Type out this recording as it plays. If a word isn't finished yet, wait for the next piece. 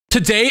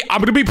Today, I'm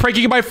gonna be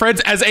pranking my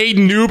friends as a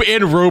noob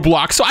in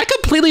Roblox. So I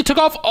completely took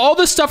off all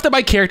the stuff that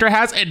my character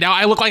has, and now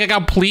I look like a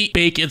complete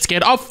bacon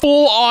skin, a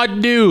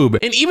full-on noob.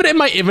 And even in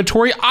my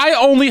inventory, I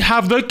only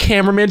have the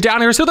cameraman down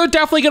here, so they're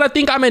definitely gonna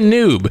think I'm a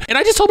noob. And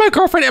I just told my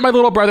girlfriend and my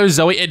little brother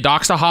Zoe and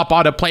Daxx to hop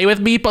on to play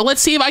with me, but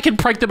let's see if I can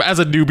prank them as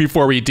a noob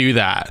before we do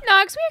that.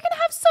 Knox, we're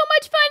gonna have so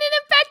much fun in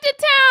Infected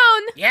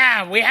Town.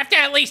 Yeah, we have to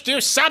at least do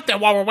something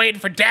while we're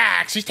waiting for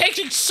Daxx. He's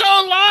taking so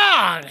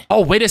long.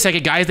 Oh, wait a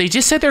second, guys. They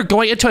just said they're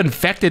going into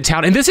Infected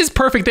Town, and this is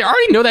perfect. They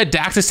already know that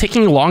Daxx is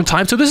taking a long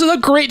time, so this is a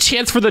great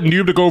chance for the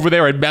noob to go over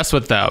there and mess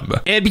with them.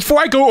 And before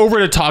I go over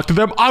to talk to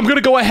them, I'm gonna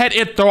go ahead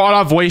and throw on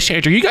a voice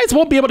changer. You guys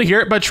won't be able to hear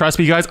it, but trust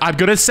me, guys, I'm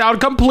gonna sound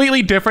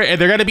completely different,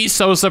 and they're gonna be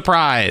so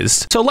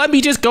surprised. So let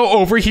me just go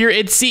over here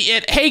and see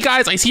it. Hey,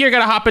 guys, I see you're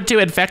gonna hop into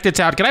Infected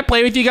Town. Can I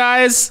play with you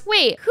guys?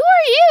 Wait, who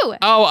are you?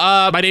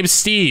 Oh, my name's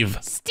Steve.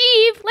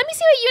 Steve, let me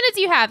see what units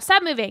you have.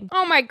 Stop moving.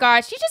 Oh my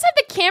gosh, you just have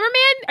the cameraman?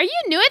 Are you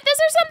new at this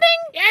or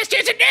something? Yes,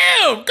 just a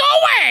noob. Go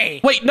away.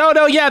 Wait, no,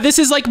 yeah, this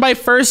is like my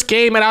first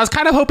game, and I was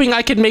kind of hoping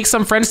I could make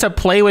some friends to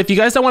play with. You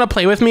guys don't want to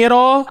play with me at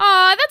all?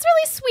 Aw, that's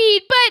really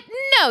sweet, but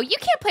no, you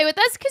can't play with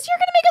us because you're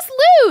gonna make us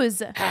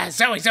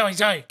lose.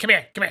 Zoe, come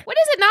here. What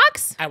is it,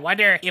 Knox? I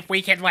wonder if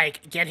we can,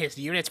 like, get his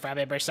units from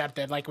him or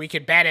something. Like, we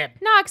could bet him.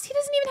 Knox, he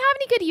doesn't even have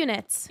any good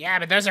units. Yeah,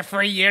 but those are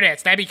free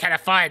units. That'd be kind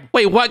of fun.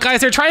 Wait, what,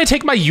 guys? They're trying to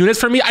take my units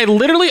from me? I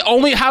literally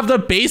only have the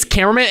base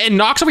cameraman, and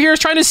Knox over here is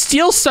trying to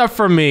steal stuff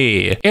from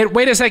me. And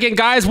wait a second,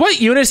 guys. What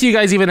units do you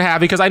guys even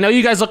have? Because I know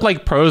you guys look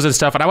like pros and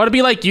stuff, and I want to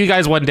be like you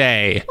guys one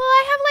day. Well,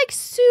 I have like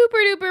super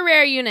duper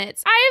rare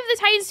units. I have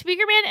the Titan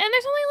Speakerman, and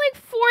there's only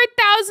like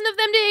 4,000 of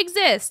them to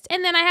exist.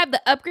 And then I have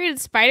the upgraded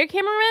Spider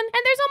Cameraman,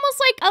 and there's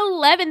almost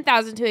like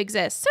 11,000 to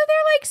exist. So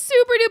they're like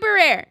super duper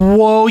rare.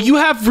 Whoa, you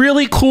have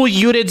really cool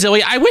units,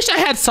 Zoe. I wish I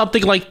had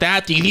something like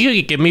that. Do you think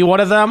you could give me one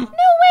of them? No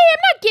way, I'm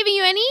not giving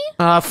you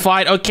any.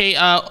 Fine. Okay,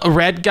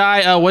 red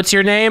guy, what's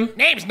your name?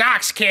 Name's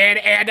Knox, kid,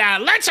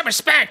 and learn some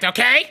respect,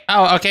 okay?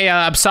 Oh, okay,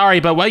 I'm sorry,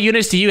 but what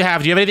units do you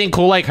have? Do you have anything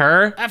cool like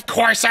her? Of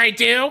course I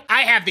do.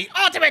 I have the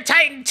Ultimate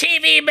Titan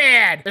TV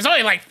Man. There's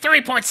only like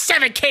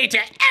 3.7K to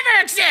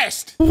ever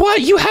exist.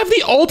 What? You have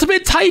the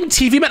Ultimate Titan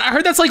TV Man? I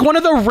heard that's like one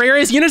of the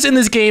rarest units in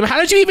this game. How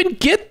did you even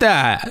get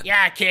that?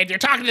 Yeah, kid, you're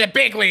talking to the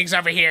big leagues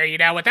over here, you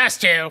know, with us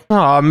two.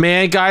 Oh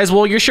man, guys,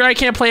 well, you're sure I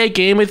can't play a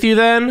game with you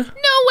then? No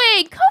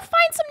way, go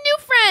find some new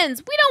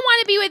friends. We don't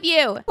want to be with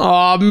you.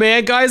 Oh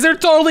man, guys, they're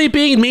totally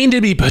being mean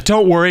to me, but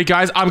don't worry,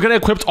 guys. I'm gonna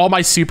equip all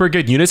my super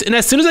good units, and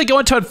as soon as I go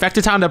into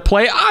Infected Town to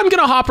play, I'm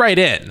gonna hop right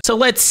in. So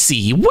let's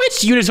see,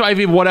 which units do I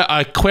even want to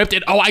equip?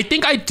 And oh, I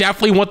think I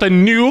definitely want the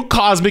new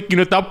cosmic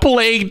unit, the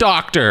Plague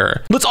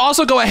Doctor. Let's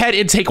also go ahead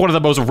and take one of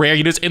the most rare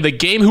units in the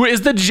game, who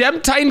is the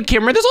Gem Titan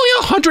Cameraman. There's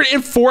only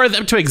 104 of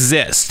them to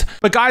exist.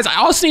 But guys, I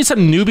also need some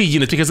newbie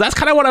units because that's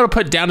kind of what I would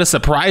put down to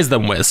surprise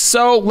them with.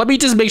 So let me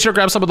just make sure to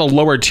grab some of the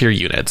lower tier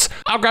units.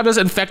 I'll grab this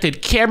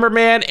Infected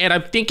Cameraman, and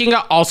I'm thinking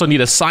I also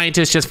need a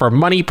scientist just for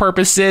money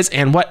purposes.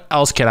 And what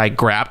else can I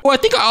grab? Oh, I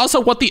think I also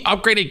want the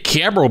upgraded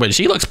camerawoman.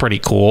 She looks pretty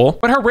cool,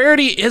 but her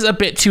rarity is a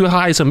bit too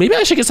high, so maybe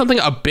I should get something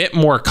a bit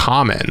more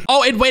common.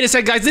 Oh, and wait a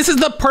second, guys. This is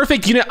the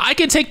perfect unit. I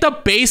can take the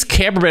base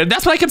cameraman.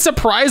 That's what I can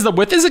surprise them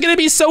with. This is gonna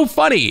be so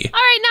funny. All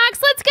right,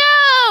 Knox, let's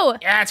go.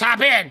 Yeah, let's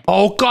hop in.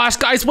 Oh gosh,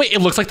 guys, wait,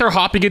 it looks like they're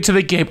hopping into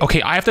the game.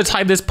 Okay, I have to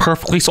time this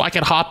perfectly so I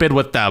can hop in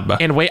with them.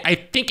 And wait, I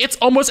think it's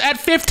almost at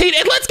 15.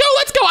 And let's go.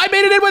 I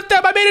made it in with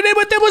them.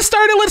 Let's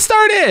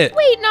start it.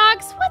 Wait,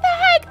 Knox, what the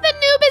heck? The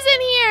noob is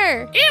in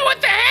here. Ew, what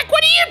the heck?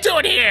 What are you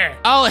doing here?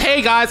 Oh,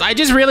 hey guys, I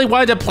just really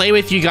wanted to play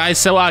with you guys.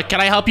 So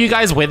can I help you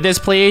guys win this,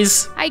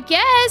 please? I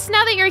guess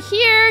now that you're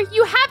here,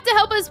 you have to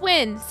help us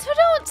win. So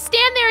don't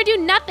stand there and do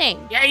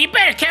nothing. Yeah, you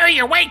better carry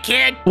your weight,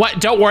 kid. What?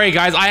 Don't worry,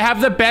 guys. I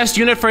have the best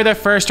unit for the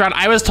first round.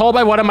 I was told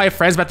by one of my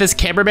friends that this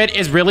cameraman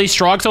is really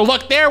strong. So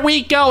look, there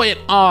we go.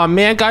 Oh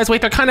man, guys,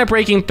 wait, they're kind of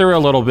breaking through a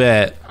little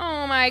bit.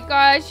 Oh my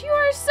gosh, you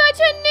are such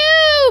a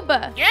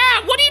noob.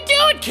 Yeah, what are you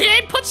doing,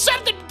 kid? Put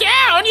something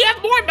down. You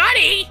have more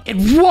money.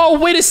 And whoa,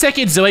 wait a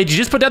second, Zoe. Did you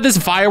just put down this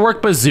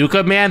firework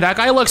bazooka, man? That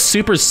guy looks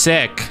super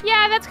sick.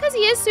 Yeah, that's because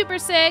he is super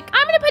sick.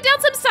 I'm gonna put down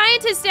some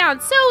scientists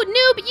down. So,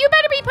 noob, you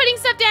better be putting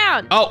stuff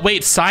down. Oh,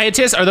 wait,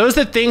 scientists? Are those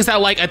the things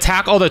that like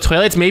attack all the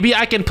toilets? Maybe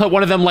I can put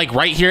one of them like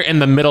right here in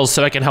the middle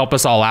so it can help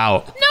us all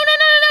out. No.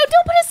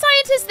 Don't put a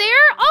scientist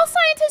there. All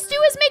scientists do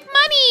is make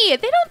money.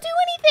 They don't do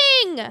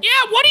anything.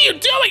 Yeah, what are you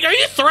doing? Are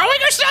you throwing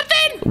or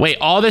something? Wait,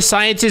 all the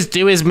scientists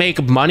do is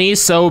make money,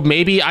 so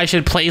maybe I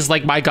should place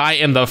like my guy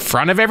in the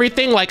front of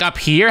everything, like up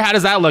here? How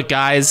does that look,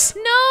 guys?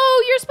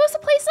 No, you're supposed to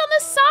place on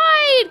the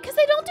side because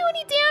they don't do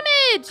any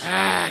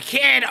damage.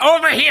 Kid,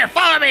 over here.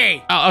 Follow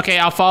me. Oh, okay,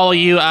 I'll follow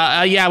you.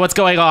 Yeah, what's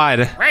going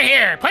on? Right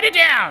here. Put it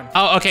down.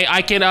 Oh, okay,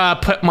 I can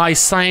put my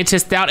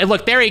scientist down. And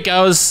look, there he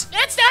goes.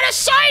 That's not a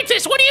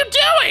scientist. What are you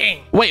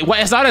doing? Wait, what?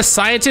 It's not a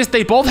scientist?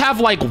 They both have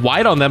like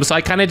white on them, so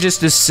I kind of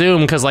just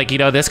assume because like, you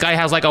know, this guy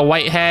has like a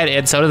white head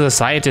and so does the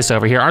scientist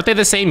over here. Aren't they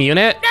the same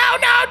unit? No.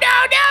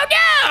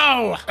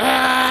 no!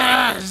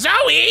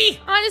 Zoe?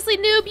 Honestly,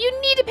 Noob,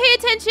 you need to pay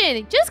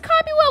attention. Just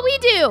copy what we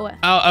do.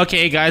 Oh,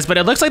 okay, guys, but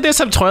it looks like there's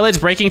some toilets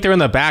breaking through in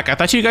the back. I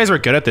thought you guys were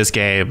good at this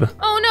game.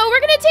 Oh no, we're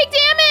gonna take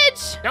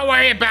damage. Don't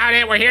worry about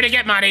it. We're here to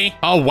get money.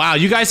 Oh, wow,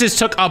 you guys just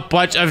took a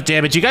bunch of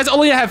damage. You guys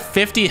only have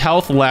 50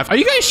 health left. Are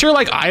you guys sure,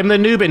 like, I'm the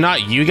noob and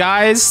not you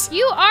guys?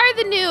 You are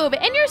the noob,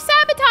 and you're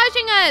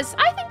sabotaging us.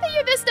 I think that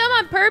you're this dumb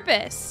on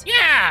purpose.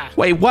 Yeah.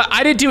 Wait, what?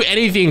 I didn't do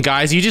anything,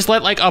 guys. You just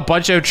let, like, a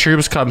bunch of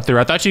troops come through.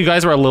 I thought you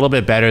guys were a little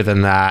bit better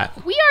than that.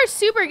 We are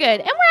super good,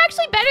 and we're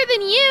actually better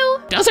than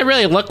you. Doesn't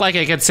really look like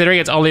it, considering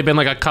it's only been,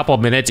 like, a couple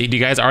minutes, and you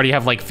guys already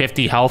have, like,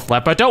 50 health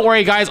left. But don't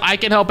worry, guys. I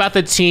can help out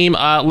the team.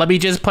 Let me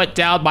just put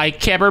down my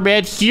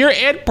cameraman here,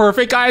 and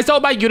perfect, guys.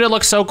 Don't my unit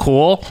look so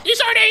cool?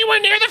 These aren't anywhere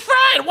near the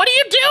front. What are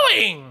you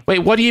doing? Wait,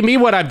 what do you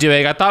mean what I'm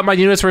doing? I thought my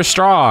units were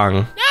strong.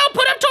 No,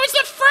 put them towards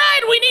the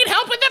front. We need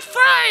help in the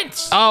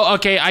front. Oh,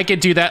 okay, I could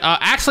do that.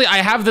 Actually, I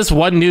have this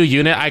one new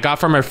unit I got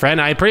from a friend.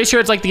 I'm pretty sure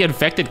it's like the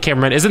infected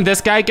cameraman. Isn't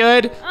this guy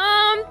good?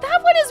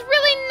 That one is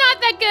really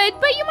not that good,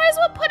 but you might as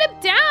well put him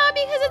down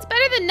because it's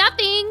better than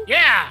nothing.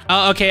 Yeah.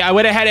 Oh, okay, I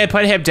went ahead and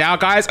put him down,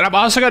 guys. And I'm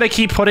also gonna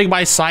keep putting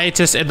my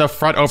scientists in the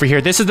front over here.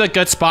 This is the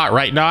good spot,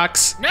 right,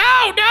 Knox? No.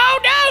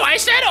 I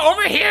said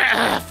over here.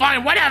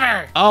 Fine,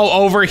 whatever.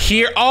 Oh, over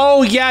here.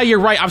 Oh, yeah, you're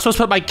right. I'm supposed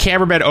to put my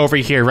cameraman over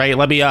here, right?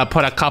 Let me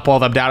put a couple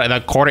of them down in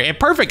the corner. And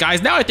perfect,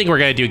 guys. Now I think we're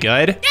gonna do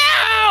good.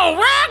 No,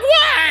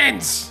 wrong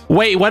ones.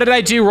 Wait, what did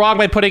I do wrong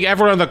by putting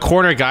everyone in the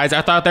corner, guys?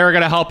 I thought they were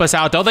gonna help us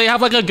out. Don't they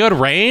have like a good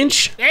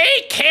range?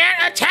 They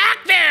can't attack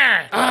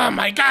there. Oh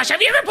my gosh,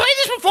 have you ever played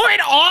this before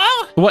at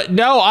all? What?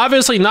 No,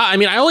 obviously not. I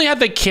mean, I only had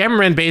the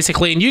cameraman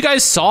basically, and you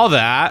guys saw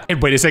that.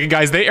 And wait a second,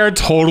 guys, they are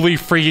totally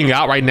freaking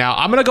out right now.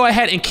 I'm gonna go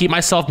ahead and keep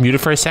myself muted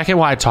for a second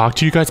while I talk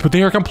to you guys, but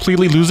they are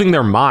completely losing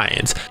their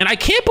minds. And I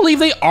can't believe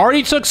they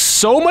already took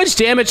so much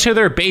damage to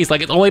their base.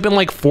 Like, it's only been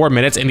like 4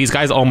 minutes and these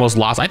guys almost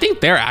lost. I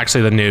think they're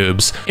actually the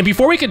noobs. And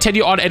before we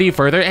continue on any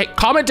further, hey,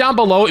 comment down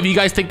below if you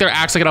guys think they're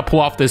actually gonna pull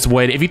off this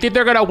win. If you think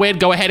they're gonna win,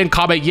 go ahead and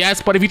comment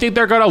yes, but if you think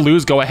they're gonna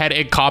lose, go ahead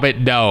and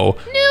comment no.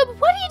 Noob,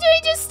 what are you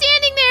doing just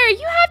standing there?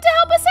 You have to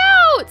help us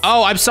out.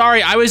 Oh, I'm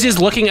sorry. I was just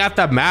looking at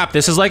the map.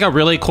 This is like a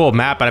really cool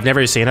map, but I've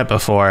never seen it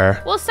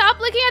before. Well, stop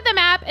looking at the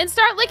map and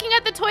start looking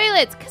at the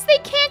toilets because they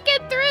can't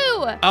get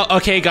through. Oh,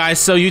 okay, guys.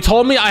 So you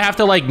told me I have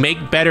to like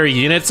make better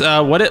units.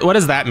 What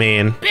does that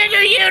mean?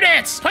 Bigger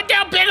units. Put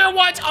down bigger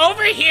ones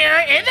over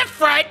here in the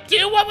front.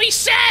 Do what we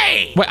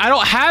say. Wait, I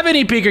don't have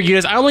any bigger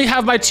units. I only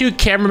have my 2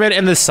 cameramen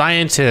and the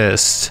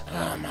scientist.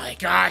 Oh my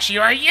gosh,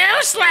 you are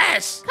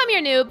useless. Come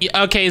here, Noob.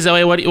 Okay,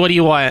 Zoe, what do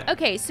you want?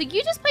 Okay, so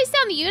you just place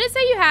down the units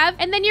that you have,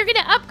 and then you're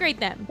gonna upgrade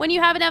them when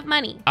you have enough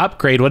money.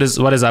 Upgrade? What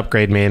does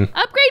upgrade mean?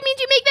 Upgrade means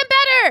you make them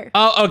better.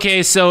 Oh,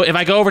 okay. So if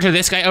I go over to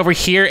this guy over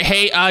here,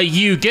 hey,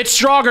 you get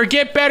stronger,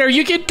 get better.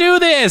 You can do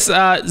this.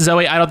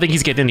 Zoe, I don't think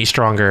he's getting any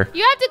stronger.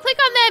 You have to click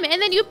on them,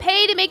 and then you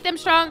pay to make them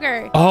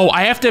stronger. Oh,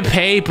 I have to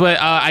pay, but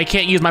I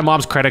can't use my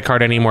mom's credit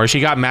card anymore. She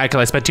got mad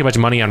because I spent too much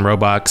money on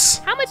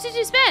Robux. How much did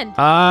you spend?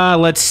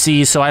 Let's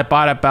see. So I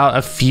bought about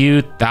a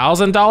few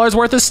 $1,000s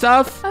worth of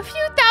stuff. A few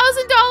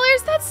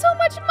 $1,000? That's so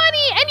much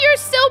money, and you're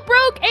still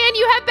broke, and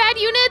you have bad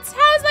units.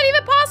 How is that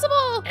even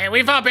possible? Hey,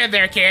 we've all been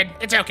there, kid.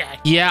 It's okay.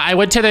 Yeah, I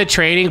went to the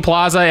trading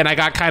plaza and I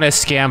got kind of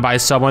scammed by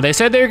someone. They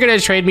said they were going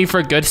to trade me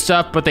for good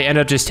stuff, but they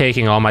ended up just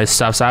taking all my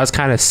stuff, so I was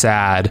kind of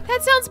sad.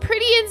 That sounds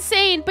pretty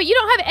insane, but you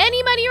don't have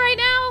any money right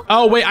now?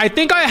 Oh, wait, I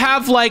think I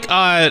have like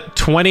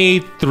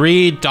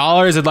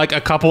 $23 and like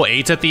a couple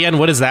 8s at the end.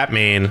 What does that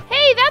mean?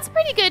 Hey, that's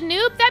pretty good,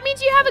 Noob. That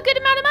means you have a good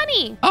amount of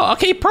money. Oh,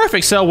 okay,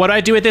 perfect. So what do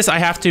I do with this? I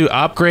have to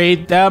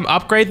upgrade them?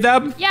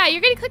 Yeah,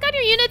 you're going to click on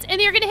your units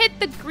and you're going to hit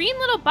the green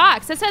little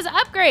box that says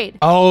upgrade.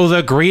 Oh,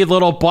 the green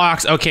little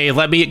box. Okay,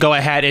 let me go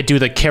ahead and do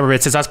the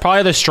cameraman since that's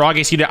probably the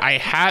strongest unit I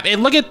have.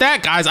 And look at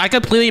that, guys. I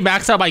completely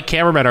maxed out my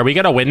cameraman. Are we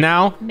going to win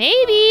now?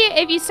 Maybe.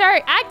 If you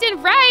start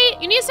acting right,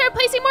 you need to start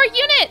placing more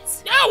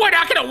units. No, we're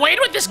not gonna win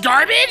with this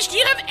garbage. Do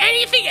you have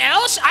anything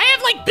else? I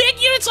have like big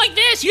units like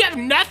this. You have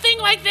nothing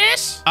like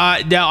this?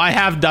 No, I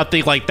have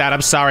nothing like that.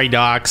 I'm sorry,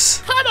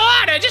 Daxx. Come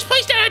on, I just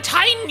placed down a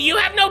Titan. You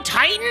have no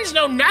Titans,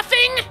 no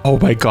nothing? Oh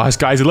my gosh,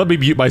 guys, let me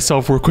mute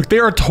myself real quick. They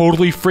are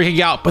totally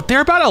freaking out, but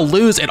they're about to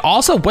lose. And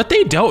also, what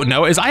they don't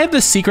know is I have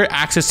the secret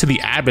access to the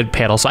admin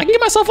panel, so I can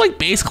get myself like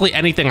basically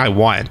anything I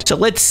want. So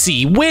let's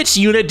see, which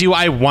unit do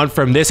I want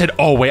from this? And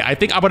oh wait, I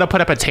think I'm gonna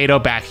put a potato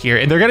back here,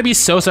 and they're gonna be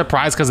so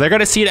surprised because they're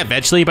gonna see it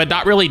eventually, but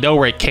not really know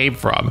where it came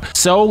from.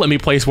 So let me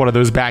place one of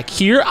those back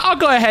here. I'll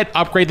go ahead,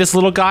 upgrade this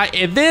little guy,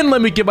 and then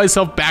let me give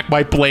myself back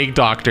my plague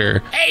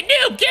doctor. Hey,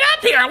 Noob, get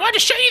up here. I wanted to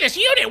show you this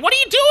unit. What are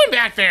you doing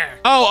back there?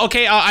 Oh,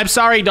 okay. I'm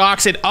sorry,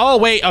 Daxx. And oh,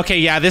 wait. Okay,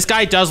 yeah, this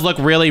guy does look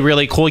really,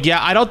 really cool.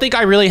 Yeah, I don't think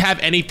I really have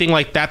anything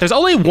like that. There's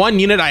only one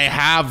unit I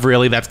have,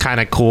 really, that's kind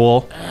of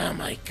cool. Oh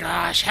my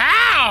gosh,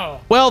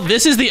 how? Well,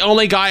 this is the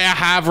only guy I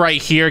have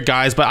right here,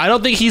 guys, but I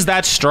don't think he's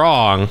that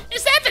strong.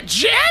 Is that the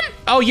gem?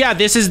 Oh, yeah,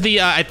 this is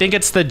the, I think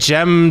it's the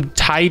Gem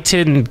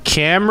Titan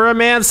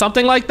Cameraman,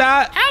 something like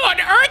that. How on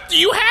earth do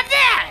you have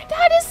that?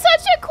 That is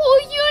such a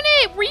cool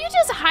unit. Were you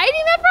just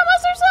hiding that from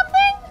us or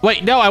something?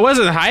 Wait, no, I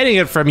wasn't hiding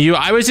it from you.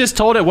 I was just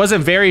told it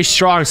wasn't very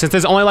strong. Since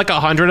there's only like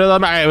 100 of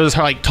them, I was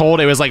like told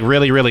it was like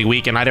really, really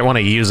weak and I didn't want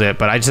to use it,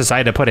 but I just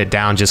decided to put it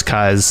down just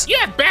cause. You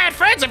have bad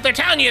friends if they're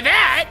telling you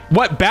that.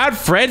 What, bad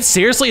friends?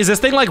 Seriously, is this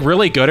thing like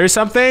really good or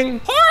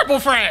something? Horrible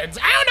friends.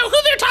 I don't know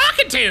who they're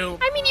talking to.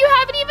 I mean, you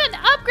haven't even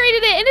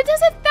upgraded it, and it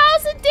does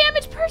 1,000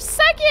 damage per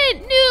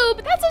second,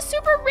 noob. That's a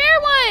super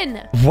rare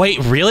one. Wait,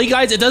 really,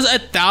 guys? It does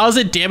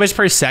 1,000 damage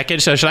per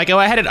second. So should I go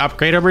ahead and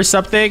upgrade them or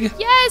something?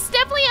 Yes,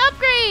 definitely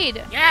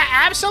upgrade. Yeah,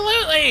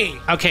 absolutely.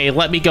 Okay,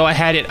 let me go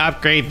ahead and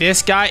upgrade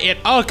this guy. And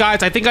oh,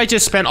 guys, I think I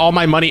just spent all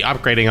my money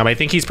upgrading him. I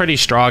think he's pretty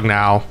strong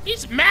now.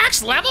 He's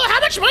max level? How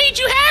much money did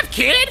you have,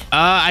 kid?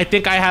 I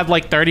think I have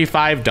like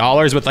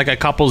 $35 with like a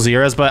couple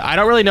zeros, but I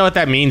don't really know what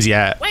that means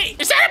yet. Wait,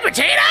 is that a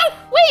potato?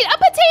 Wait, a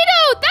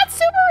potato. That's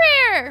super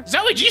rare.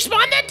 Zoe, did you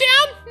spawn that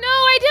down? No,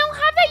 I don't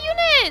have that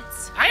unit.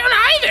 I don't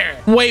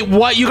either. Wait,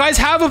 what? You guys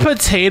have a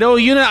potato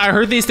unit? I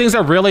heard these things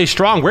are really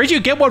strong. Where'd you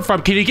get one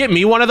from? Can you get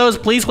me one of those?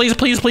 Please, please,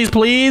 please, please,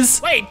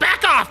 please. Wait,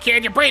 back off,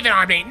 kid. You're breathing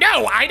on me.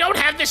 No, I don't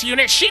have this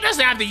unit. She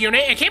doesn't have the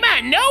unit. It came out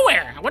of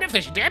nowhere. I wonder if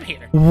there's a dev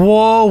here.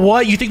 Whoa,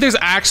 what? You think there's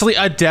actually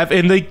a dev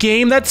in the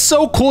game? That's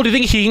so cool. Do you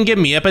think he can give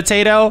me a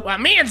potato? Well,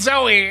 me and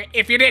Zoe,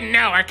 if you didn't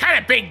know, are kind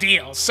of big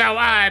deals. So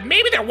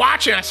maybe they're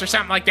watching us or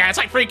something like that. It's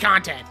like free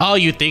content. Oh,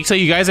 you think so?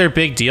 You guys are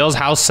big deals?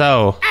 How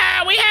so?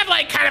 We have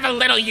like kind of a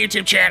little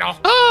YouTube channel.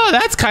 Oh,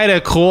 that's kind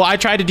of cool. I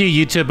tried to do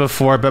YouTube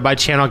before, but my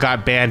channel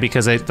got banned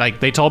because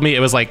they told me it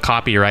was like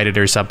copyrighted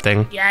or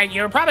something. Yeah,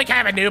 you were probably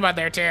kind of a noob on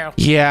there too.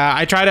 Yeah,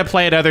 I tried to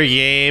play another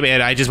game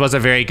and I just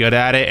wasn't very good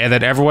at it. And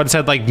then everyone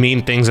said like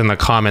mean things in the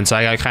comments, so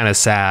I got kind of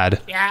sad.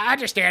 Yeah,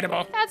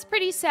 understandable. That's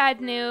pretty sad,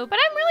 noob. But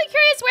I'm really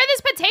curious where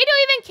this potato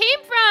even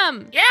came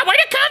from. Yeah, where'd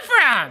it come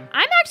from?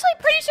 I'm actually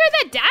pretty sure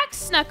that Daxx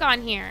snuck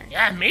on here.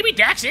 Yeah, maybe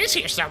Daxx is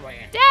here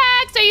somewhere.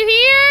 Daxx, are you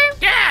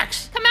here?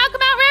 Daxx! Come out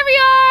wherever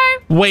you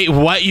are. Wait,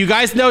 what? You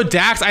guys know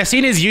Daxx? I've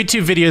seen his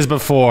YouTube videos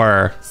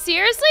before.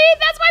 Seriously?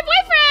 That's my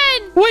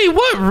boyfriend. Wait,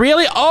 what?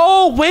 Really?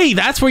 Oh, wait,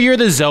 that's where you're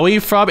the Zoe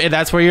from and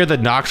that's where you're the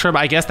Knox from?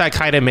 I guess that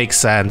kind of makes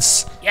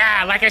sense.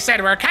 Yeah, like I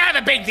said, we're kind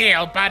of a big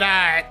deal, but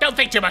don't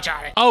think too much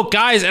on it. Oh,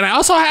 guys, and I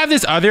also have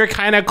this other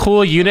kind of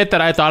cool unit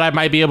that I thought I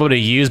might be able to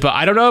use, but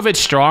I don't know if it's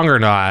strong or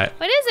not.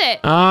 What is it?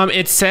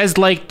 It says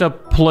like the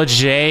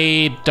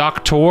Plague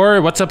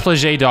Doctor. What's a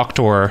Plague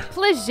Doctor?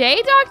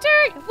 Plague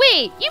Doctor?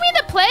 Wait, you mean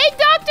the Plague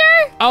Doctor?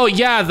 Oh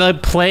yeah, the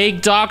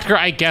Plague Doctor,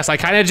 I guess. I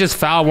kind of just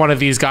found one of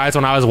these guys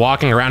when I was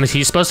walking around. Is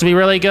he supposed to be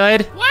really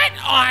good? What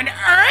on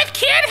earth,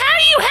 kid? How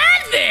do you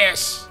have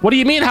this? What do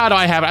you mean, how do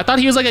I have it? I thought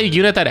he was like a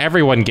unit that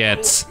everyone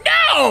gets.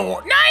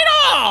 No, not at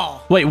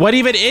all. Wait, what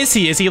even is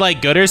he? Is he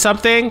like good or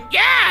something?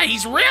 Yeah,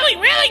 he's really,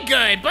 really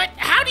good, but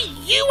how do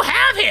you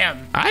have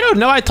him? I don't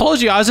know. I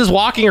told you I was just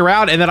walking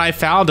around and then I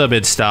found him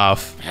and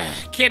stuff.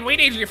 Kid, we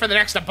need you for the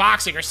next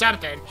unboxing or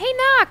something. Hey,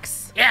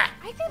 Knox. Yeah.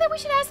 I think that we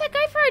should ask that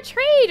guy for a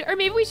trade, or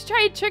maybe we should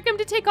try and trick him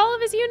to take all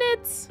of his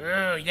units.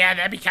 Ooh, yeah,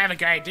 that'd be kind of a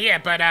good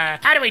idea, but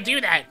how do we do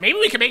that? Maybe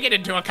we can make it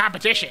into a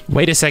competition.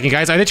 Wait a second,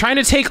 guys. Are they trying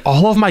to take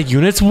all of my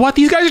units? What?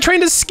 These guys are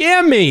trying to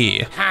scam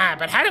me. Huh,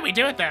 but how do we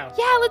do it, though?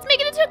 Yeah, let's make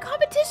it into a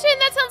competition.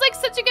 That sounds like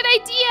such a good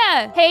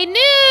idea. Hey,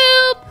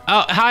 noob.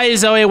 Oh, hi,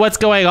 Zoe. What's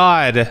going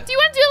on? Do you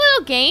want to do a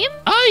little game?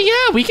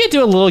 Oh, yeah. We can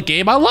do a little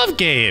game. I love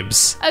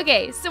games.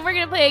 Okay, so we're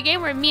going to play a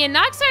game where me and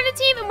Knox are on a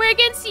team and we're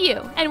against you.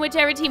 And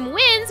whichever team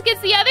wins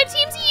gets the other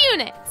team's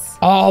units.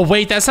 Oh,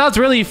 wait. That sounds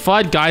really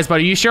fun, guys. But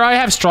are you sure I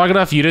have strong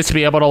enough units to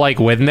be able to, like,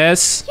 win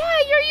this?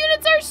 Yeah, your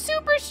units are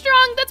super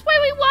strong. That's why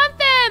we want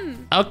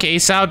them. Okay,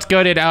 sounds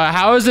good. And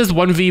how is this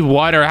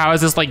 1v1 or how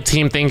is this, like,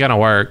 team thing gonna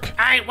work?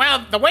 All right,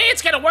 well, the way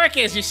it's gonna work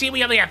is, you see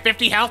we only have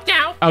 50 health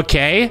now?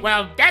 Okay.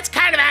 Well, that's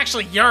kind of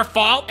actually your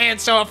fault.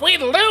 And so if we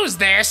lose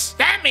this,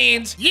 that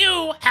means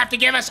you have to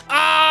give us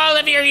all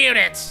of your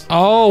units.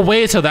 Oh,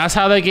 wait. So that's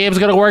how the game's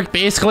gonna work?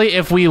 Basically,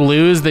 if we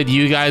lose, then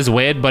you guys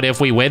win. But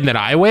if we win, then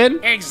I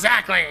win?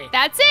 Exactly.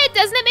 That's it.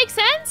 Doesn't it make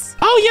sense?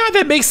 Oh, yeah,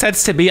 that makes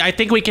sense to me. I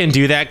think we can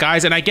do that,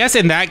 guys. And I guess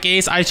in that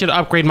case, I should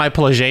upgrade my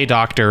Plague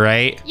Doctor,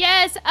 right?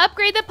 Yes,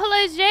 upgrade the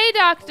Plague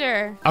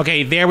Doctor.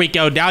 Okay, there we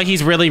go. Now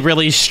he's really,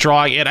 really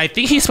strong. And I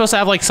think he's supposed to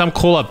have, like, some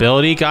cool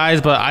ability, guys.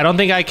 But I don't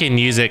think I can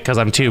use it because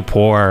I'm too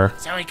poor.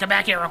 Zoe, come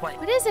back here real quick.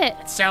 What is it?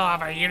 Let's sell all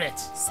of our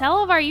units. Sell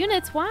all of our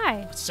units?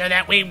 Why? So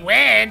that we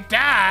win,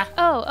 duh.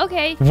 Oh,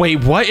 okay.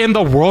 Wait, what in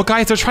the world,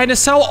 guys? They're trying to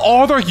sell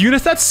all their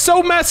units? That's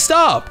so messed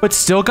up. But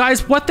still,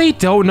 guys, what they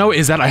don't know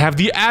is that I have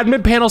the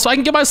admin panel so I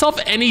can get myself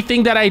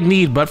anything that I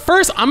need. But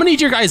first, I'm gonna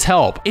need your guys'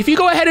 help. If you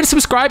go ahead and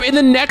subscribe in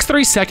the next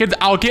 3 seconds,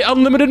 I'll get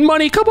unlimited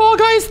money. Come on,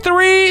 guys.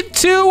 3,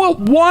 2,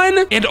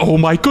 1. And oh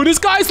my goodness,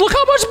 guys, look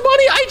how much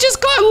money I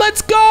just got.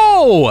 Let's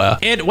go.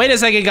 And wait a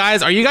second,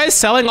 guys. Are you guys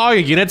selling all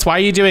your units? Why are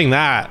you doing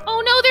that?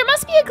 Oh no, there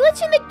must be a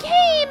glitch in the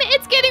game.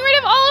 It's getting rid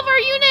of all of our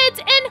units.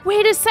 And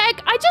wait a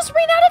sec, I just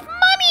ran out of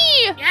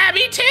money. Yeah,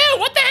 me too.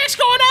 What the heck's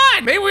going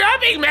God, maybe we are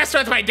being messed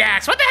with by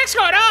Daxx. What the heck's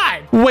going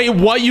on? Wait,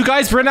 what? You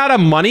guys ran out of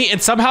money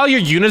and somehow your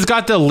units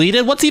got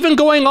deleted? What's even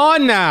going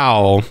on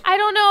now? I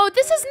don't know.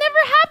 This has never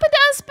happened to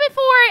us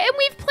before, and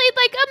we've played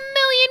like a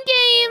million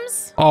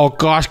games. Oh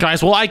gosh,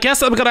 guys. Well, I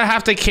guess I'm gonna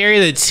have to carry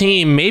the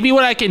team. Maybe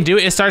what I can do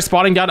is start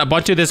spawning down a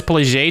bunch of this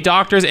Plage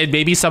doctors and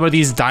maybe some of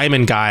these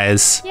diamond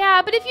guys.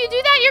 Yeah, but if you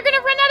do that, you're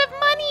gonna run out of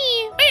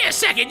money. Wait a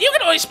second, you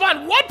can only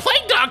spawn one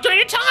plague doctor at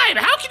a time.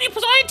 How can you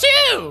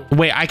spawn two?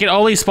 Wait, I can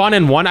only spawn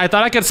in one? I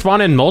thought I could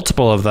spawn in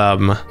multiple of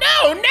them.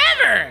 No,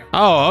 never.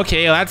 Oh,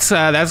 okay.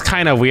 That's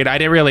kind of weird. I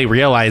didn't really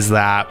realize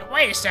that.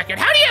 Wait a second,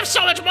 how do you have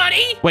so much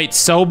money? Wait,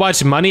 so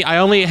much money? I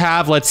only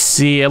have, let's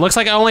see. It looks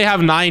like I only have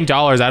 $9.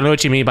 I don't know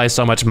what you mean by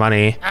so much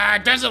money.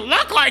 Doesn't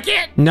look like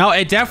it. No,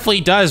 it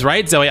definitely does,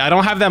 right, Zoe? I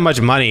don't have that much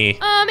money.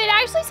 It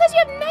actually says you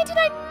have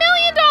 $99 million.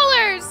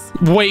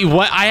 Wait,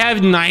 what? I have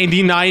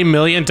 $99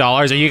 million.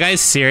 Are you guys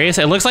serious?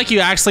 It looks like you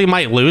actually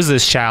might lose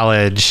this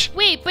challenge.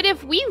 Wait, but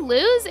if we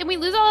lose and we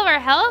lose all of our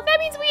health, that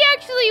means we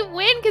actually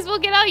win because we'll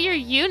get all your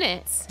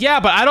units.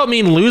 Yeah, but I don't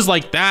mean lose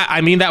like that.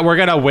 I mean that we're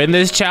gonna win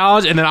this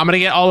challenge and then I'm gonna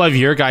get all of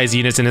your guys'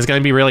 units and it's gonna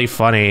be really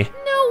funny.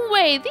 No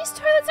way. These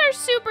toilets are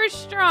super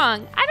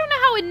strong. I don't know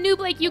how a noob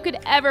like you could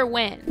ever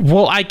win.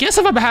 Well, I guess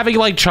if I'm having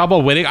like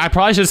trouble winning, I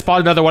probably should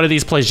spawn another one of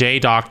these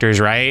Plage doctors,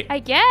 right? I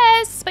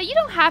guess, but you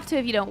don't have to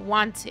if you don't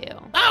want to.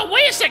 Oh,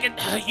 wait a second.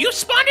 You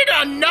spawned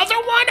into another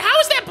one? How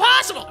is that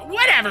possible?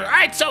 Whatever. All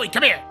right, Zoe,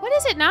 come here. What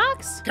is it,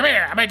 Knox? Come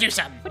here. I'm gonna do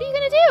something. What are you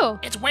gonna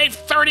do? It's wave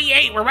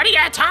 38. We're running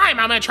out of time.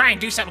 I'm gonna try and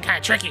do something kind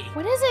of tricky.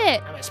 What is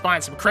it? I'm gonna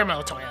spawn some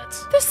criminal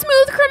toilets. The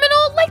smooth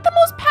criminal? Like the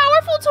most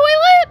powerful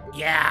toilet?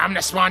 Yeah, I'm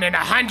gonna spawn in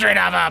 100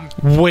 of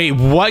them. Wait,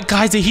 what?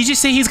 Guys, did he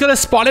just say he's gonna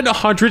spawn in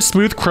 100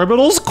 smooth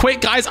criminals?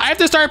 Quick, guys, I have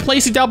to start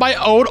placing down my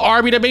own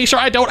army to make sure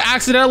I don't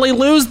accidentally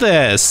lose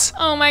this.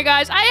 Oh my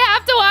gosh, I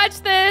have to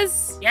watch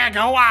this. Yeah,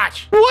 go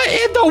watch. What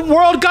in the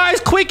world,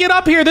 guys? Quick, get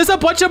up here. There's a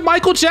bunch of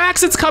Michael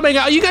Jacksons coming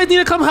out. You guys need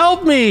to come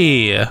help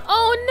me.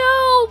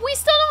 Oh no, we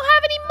still don't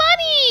have any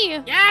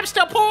money. Yeah, I'm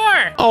still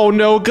poor. Oh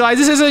no, guys,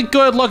 this isn't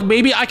good. Look,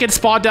 maybe I can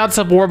spawn down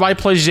some more of my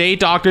Plage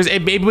doctors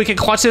and maybe we can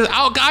clutch this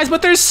out, guys,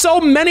 but there's so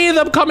many of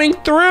them coming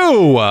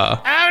through.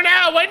 Oh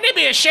no, wouldn't it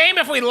be a shame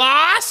if we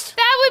lost?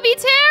 That would be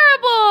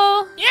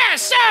terrible. Yeah,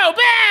 so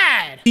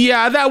bad.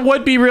 Yeah, that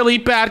would be really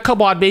bad.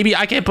 Come on, maybe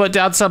I can put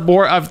down some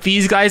more of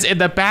these guys in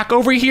the back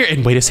over here.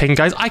 And wait a second,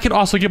 guys, I can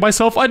also get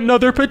myself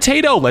another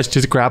potato. Let's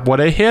just grab one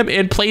of him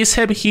and place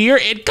him here.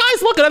 And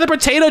guys, look, another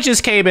potato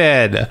just came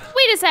in.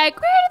 Wait a sec,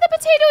 where did the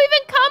potato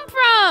even come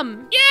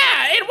from?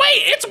 Yeah, and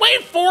wait, it's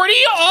wave 40.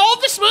 All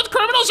the smooth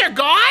criminals are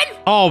gone?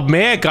 Oh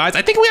man, guys,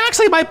 I think we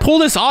actually might pull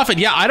this off. And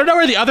yeah, I don't know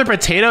where the other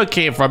potato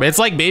came from. It's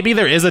like maybe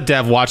there is a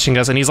dev watching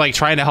us and he's like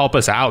trying to help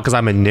us out because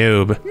I'm a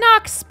noob.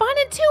 Knox, spawn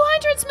in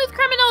 200 smooth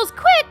criminals,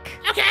 quick.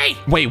 Okay.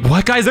 Wait,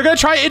 what, guys? They're gonna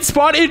try and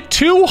spawn in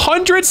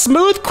 200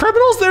 smooth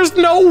criminals? There's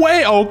no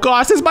way. Oh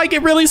gosh, this might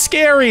get really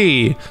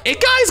scary. Hey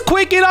guys,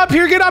 quick, get up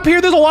here, get up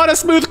here. There's a lot of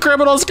smooth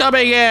criminals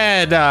coming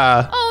in.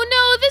 Oh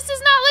no, this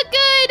does not look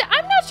good.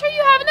 I'm not sure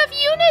you have enough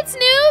units,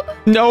 noob.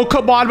 No,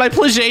 come on, my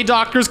Plage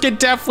doctors can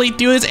definitely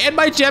do this, and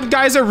my gem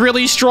guys are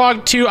really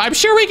strong too. I'm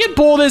sure we can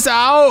pull this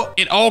out.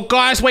 And oh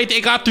gosh, wait,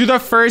 they got through the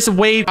first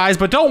wave, guys,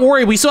 but don't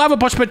worry, we still have a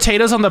bunch of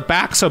potatoes on the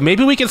back, so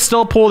maybe we can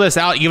still pull this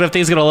out, even if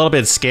things get a little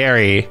bit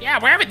scary. Yeah,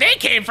 wherever they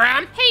came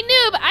from. Hey,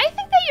 noob, I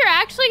think that you're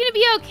actually gonna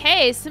be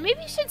okay, so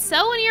maybe you should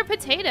sell one of your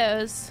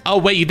potatoes. Oh,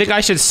 wait, you think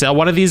I should sell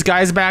one of these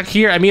guys back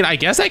here? I mean, I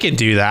guess I can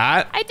do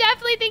that. I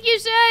definitely think you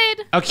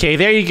should. Okay,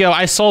 there you go.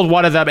 I sold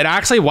one of them. And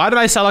actually, why did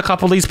I sell a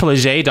couple of these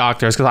Plage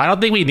doctors? Because I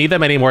don't think we need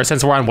them anymore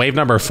since we're on wave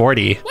number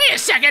 40. Wait a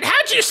second,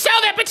 how'd you sell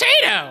that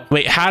potato?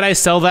 Wait, how'd I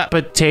sell that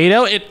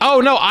potato?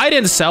 Oh, no, I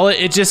didn't sell it.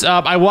 It just,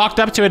 I walked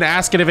up to it and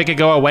asked it if it could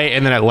go away,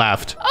 and then it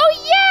left.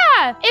 Oh,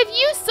 yeah. If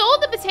you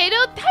sold the potato,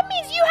 that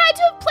means you had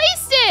to have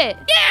placed it.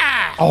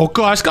 Yeah. Oh,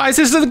 gosh, guys,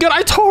 this isn't good.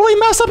 I totally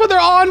messed up and they're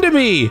on to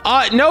me.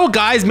 No,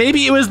 guys,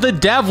 maybe it was the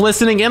dev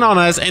listening in on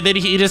us, and then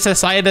he just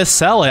decided to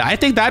sell it. I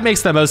think that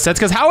makes the most sense,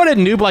 because how would a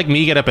noob like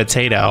me get a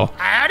potato?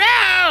 I don't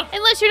know.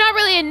 Unless you're not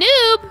really a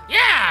noob.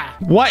 Yeah.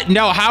 What?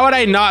 No, how would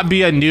I not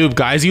be a noob,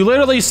 guys? You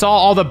literally saw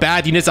all the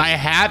bad units I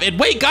have, and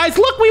wait, guys,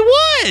 look, we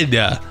won!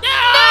 No.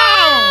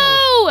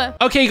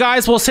 Okay,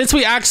 guys, well, since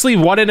we actually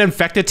won an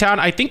infected town,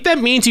 I think that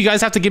means you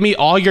guys have to give me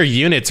all your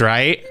units,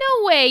 right?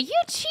 No way, you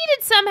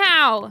cheated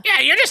somehow. Yeah,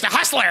 you're just a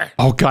hustler.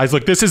 Oh, guys,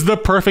 look, this is the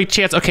perfect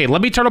chance. Okay,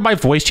 let me turn on my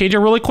voice changer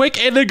really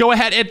quick, and then go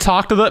ahead and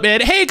talk to them.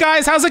 And hey,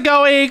 guys, how's it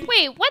going?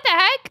 Wait, what the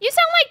heck? You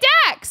sound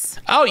like Daxx.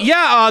 Oh,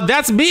 yeah,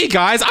 that's me,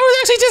 guys. I was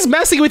actually just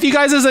messing with you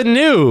guys as a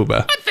noob.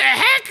 What the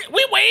heck?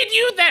 We waited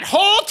you that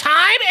whole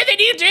time, and then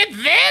you did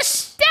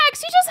this?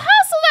 Daxx, you just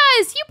hustled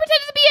us. You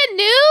pretended to be a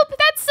noob.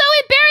 That's so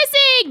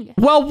embarrassing.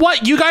 Well,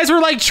 what? You guys were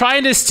like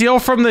trying to steal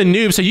from the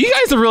noob, so you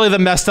guys are really the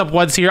messed up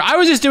ones here. I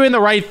was just doing the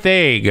right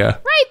thing.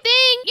 Right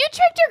thing? You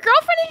tricked your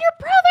girlfriend and your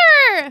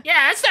brother.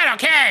 Yeah, that's not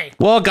okay.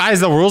 Well, guys,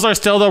 the rules are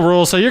still the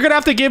rules, so you're gonna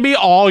have to give me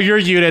all your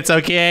units,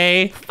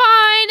 okay?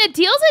 Fine, a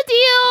deal's a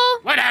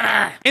deal.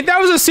 Whatever. And that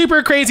was a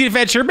super crazy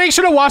adventure. Make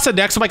sure to watch the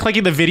next one by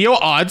clicking the video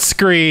on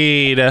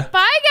screen. Bye,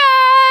 guys.